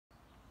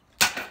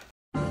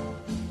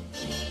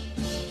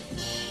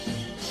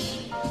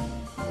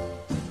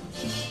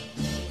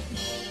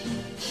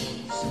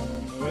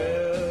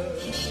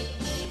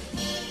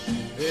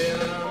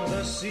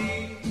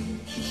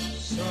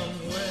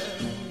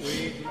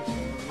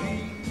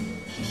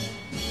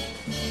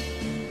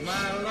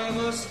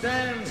farmer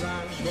stands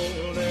on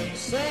golden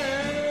sands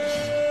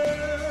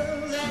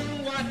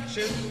and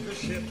watches the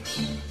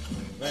ships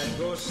that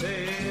go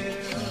sailing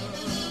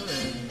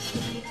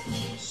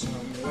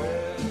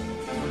somewhere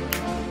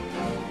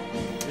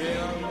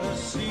beyond the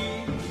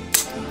sea.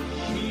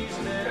 He's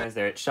there. Guys,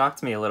 there, it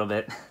shocked me a little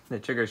bit. The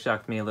trigger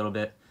shocked me a little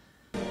bit.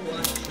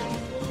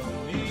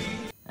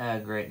 Ah,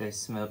 great, there's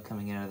smoke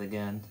coming out of the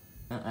gun.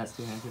 Oh, that's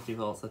 250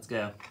 volts, let's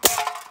go.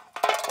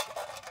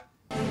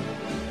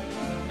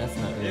 That's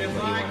not really what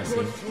you want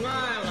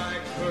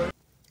to see.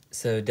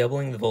 So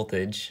doubling the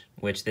voltage,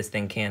 which this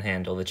thing can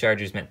handle, the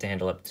charger's meant to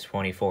handle up to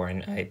 24,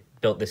 and I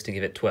built this to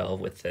give it 12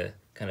 with the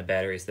kind of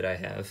batteries that I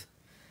have.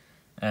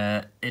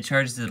 It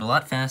charges it a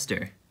lot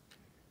faster,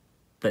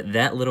 but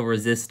that little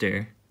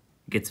resistor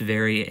gets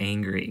very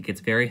angry, it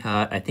gets very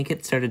hot. I think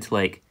it started to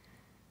like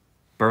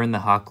burn the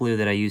hot glue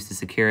that I used to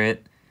secure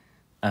it.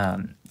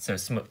 So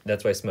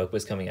that's why smoke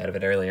was coming out of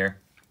it earlier.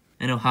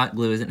 I know hot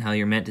glue isn't how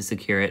you're meant to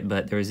secure it,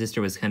 but the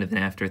resistor was kind of an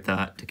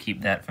afterthought to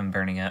keep that from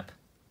burning up.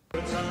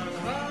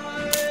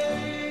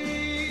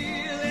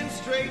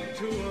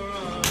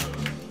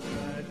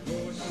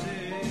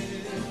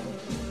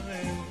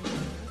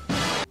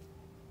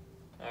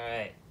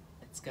 Alright,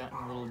 it's gotten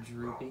a little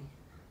droopy,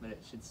 but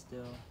it should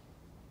still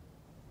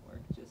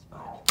work just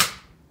fine.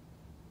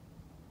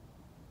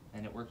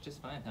 And it worked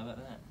just fine, how about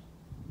that?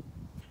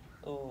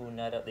 Oh,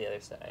 not up the other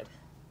side.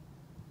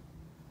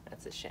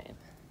 That's a shame.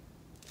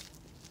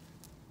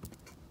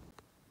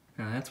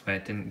 Oh, that's why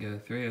it didn't go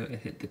through. It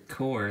hit the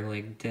core,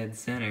 like dead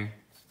center.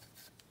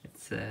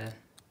 It's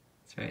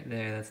right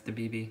there, that's the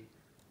BB.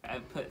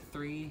 I've put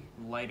 3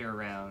 lighter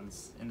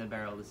rounds in the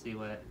barrel to see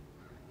what,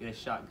 get a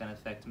shotgun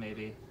effect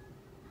maybe.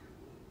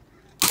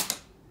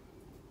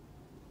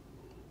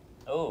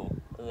 Oh,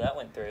 that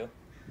went through.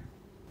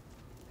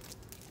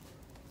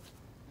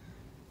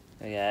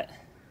 We got,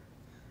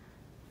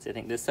 so I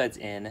think this side's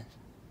in, and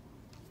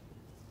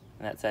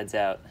that side's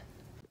out.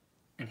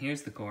 And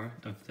here's the core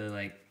of the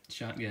like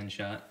shotgun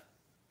shot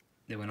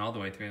that went all the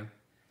way through.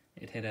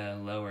 It hit a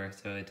lower,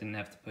 so it didn't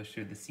have to push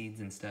through the seeds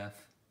and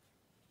stuff.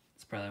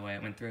 That's probably why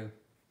it went through.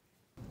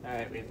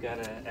 Alright, we've got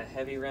a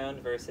heavy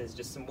round versus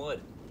just some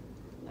wood.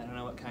 I don't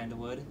know what kind of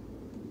wood.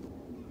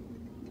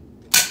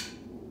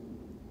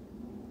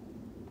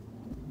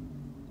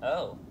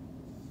 Oh.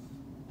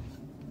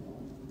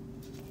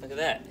 Look at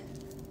that.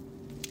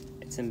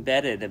 It's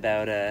embedded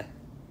about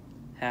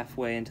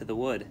halfway into the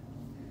wood.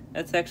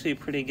 That's actually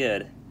pretty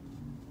good.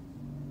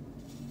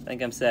 I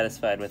think I'm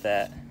satisfied with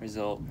that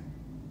result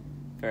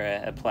for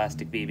a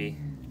plastic BB.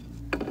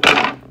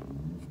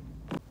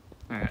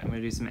 Alright, I'm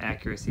gonna do some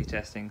accuracy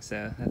testing,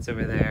 so that's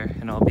over there,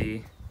 and I'll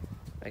be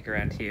like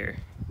around here.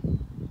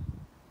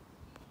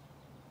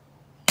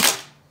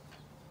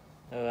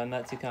 Oh, I'm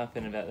not too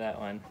confident about that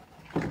one.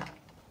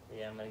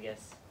 Yeah, I'm gonna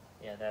guess,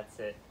 yeah, that's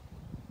it.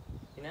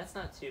 And that's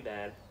not too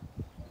bad.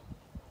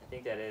 I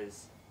think that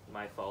is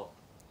my fault.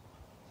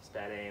 Just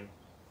bad aim.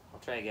 I'll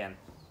try again.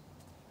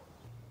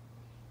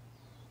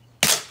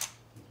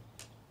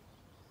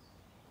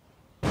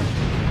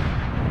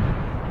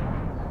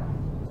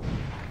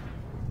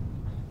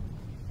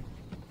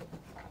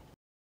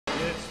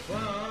 It's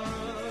far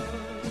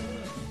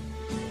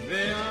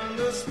beyond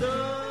the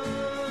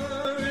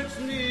star, it's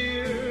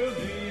near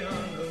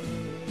beyond the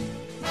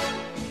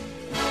moon.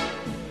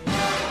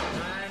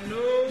 I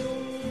know.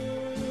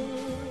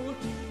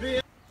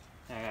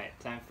 Alright,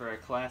 time for a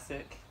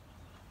classic.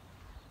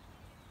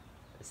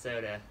 A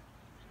soda.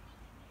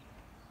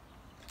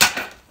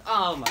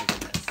 Oh my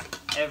goodness.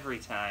 Every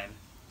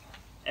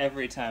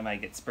time I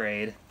get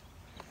sprayed.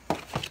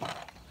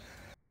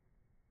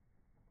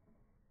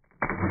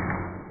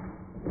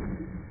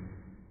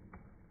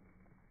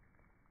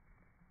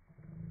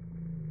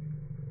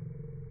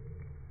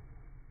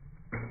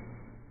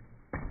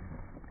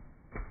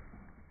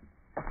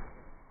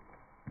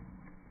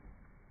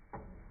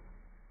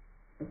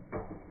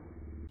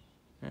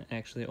 I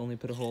actually only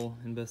put a hole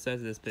in both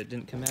sides of this, but it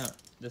didn't come out.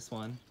 This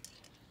one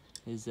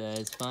is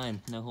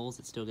fine. No holes,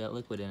 it's still got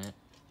liquid in it.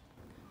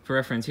 For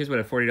reference, here's what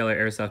a $40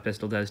 airsoft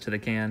pistol does to the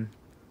can.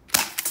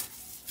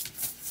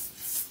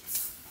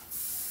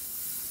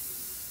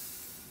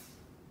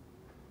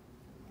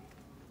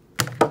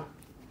 I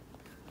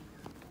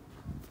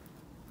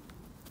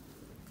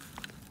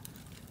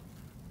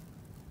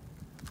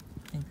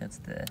think that's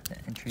the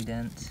entry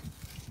dent.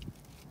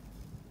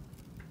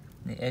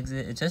 The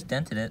exit, it just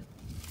dented it.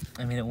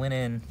 I mean, it went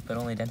in, but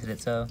only dented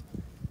it, so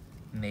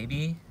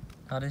maybe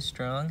not as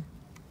strong.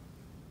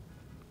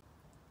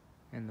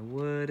 And the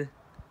wood.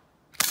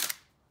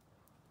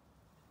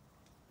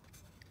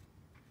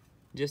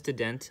 Just a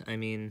dent. I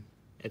mean,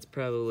 it's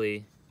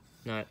probably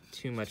not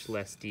too much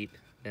less deep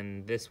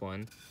than this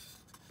one,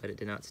 but it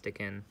did not stick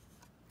in.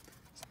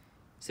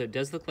 So it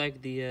does look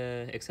like the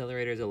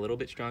Accelerator is a little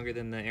bit stronger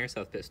than the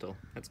airsoft pistol.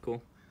 That's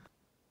cool.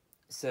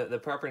 So the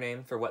proper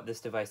name for what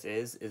this device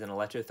is an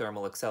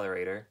electrothermal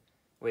accelerator,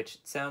 which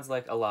sounds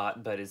like a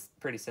lot, but is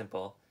pretty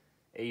simple.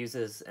 It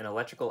uses an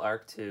electrical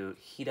arc to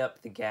heat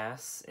up the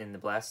gas in the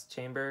blast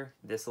chamber,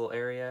 this little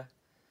area,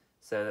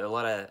 So a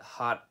lot of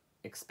hot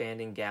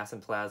expanding gas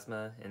and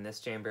plasma in this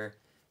chamber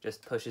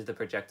just pushes the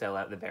projectile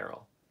out the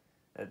barrel.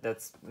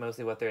 That's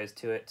mostly what there is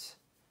to it.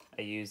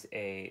 I use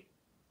a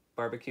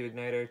barbecue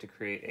igniter to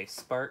create a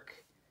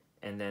spark,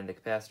 and then the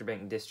capacitor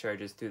bank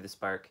discharges through the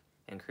spark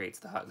and creates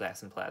the hot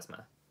gas and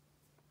plasma.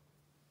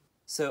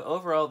 So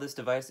overall, this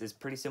device is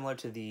pretty similar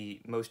to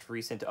the most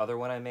recent other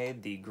one I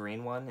made, the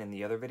green one in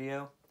the other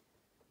video.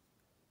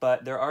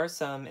 But there are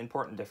some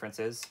important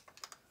differences.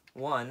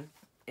 One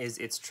is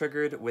it's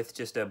triggered with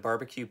just a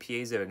barbecue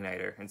piezo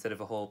igniter instead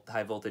of a whole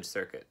high voltage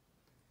circuit,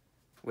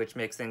 which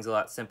makes things a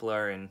lot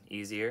simpler and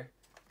easier.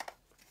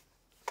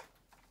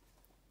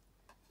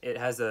 It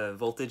has a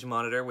voltage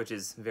monitor, which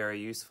is very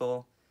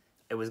useful.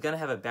 It was going to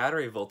have a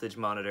battery voltage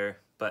monitor,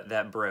 but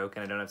that broke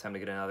and I don't have time to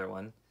get another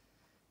one.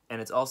 And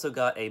it's also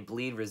got a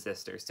bleed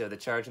resistor, so the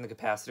charge in the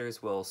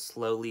capacitors will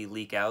slowly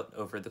leak out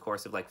over the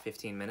course of like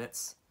 15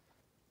 minutes,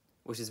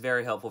 which is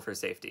very helpful for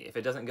safety. If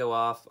it doesn't go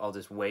off, I'll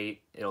just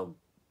wait, it'll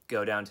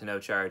go down to no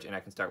charge, and I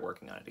can start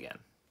working on it again.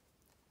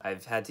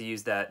 I've had to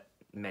use that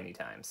many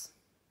times.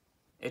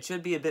 It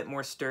should be a bit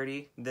more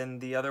sturdy than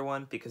the other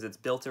one because it's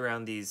built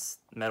around these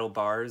metal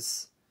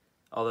bars,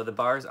 although the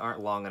bars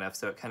aren't long enough,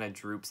 so it kind of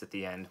droops at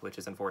the end, which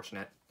is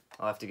unfortunate.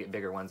 I'll have to get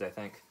bigger ones, I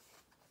think.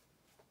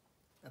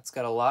 It's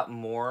got a lot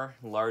more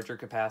larger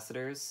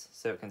capacitors,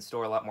 so it can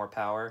store a lot more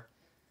power.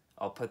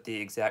 I'll put the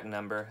exact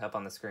number up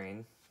on the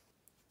screen.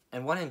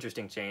 And one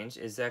interesting change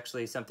is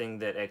actually something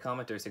that a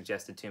commenter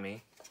suggested to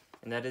me,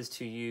 and that is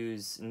to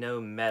use no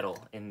metal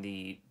in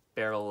the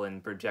barrel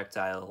and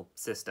projectile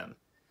system.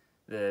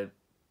 The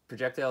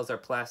projectiles are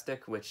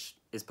plastic, which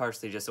is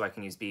partially just so I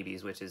can use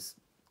BBs, which is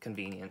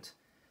convenient.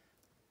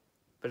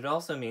 But it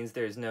also means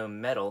there's no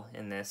metal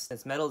in this.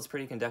 Since metal is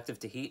pretty conductive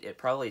to heat, it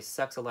probably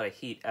sucks a lot of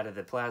heat out of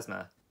the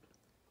plasma,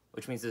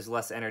 which means there's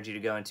less energy to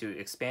go into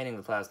expanding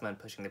the plasma and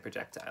pushing the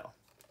projectile.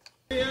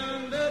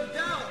 Beyond a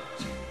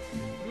doubt.